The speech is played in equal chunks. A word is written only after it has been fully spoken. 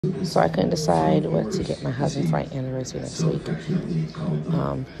So I couldn't decide what to get my husband for our anniversary next week.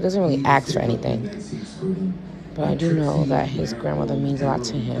 He doesn't really ask for anything. But I do know that his grandmother means a lot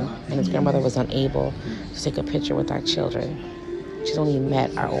to him. And his grandmother was unable to take a picture with our children. She's only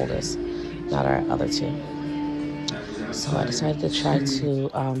met our oldest, not our other two. So I decided to try to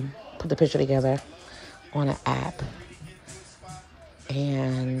put the picture together on an app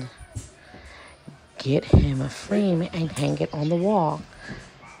and get him a frame and hang it on the wall.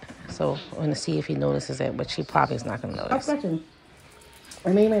 So I'm going to see if he notices it, but she probably is not going to notice.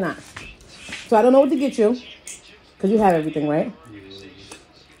 I may or may not. So I don't know what to get you, because you have everything, right?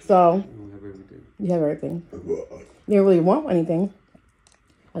 So you have everything. You didn't really want anything.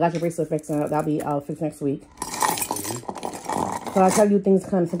 I got your bracelet fixed, and that'll be fixed next week. So I try to do things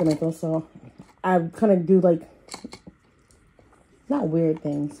kind of sentimental. So I kind of do like, not weird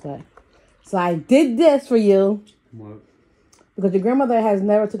things, but so I did this for you. What? Because your grandmother has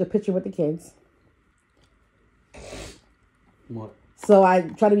never took a picture with the kids. What? So I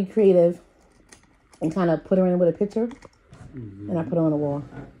try to be creative and kind of put her in with a picture. And I put her on the wall.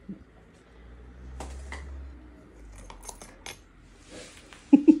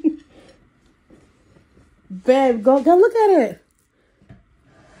 Babe, go look at it.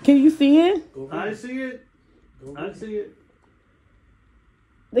 Can you see it? I see it. I see it.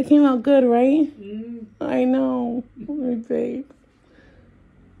 They came out good, right? Mm. I know. Oh, babe.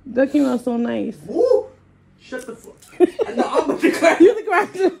 That came out so nice. Woo! Shut the fuck. No, I'm about to cry. You're the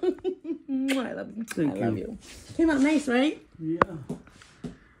cracker. I love you. I love you. Came out nice, right? Yeah.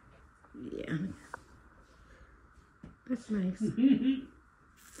 Yeah. That's nice.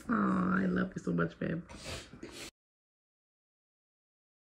 Oh, I love you so much, babe.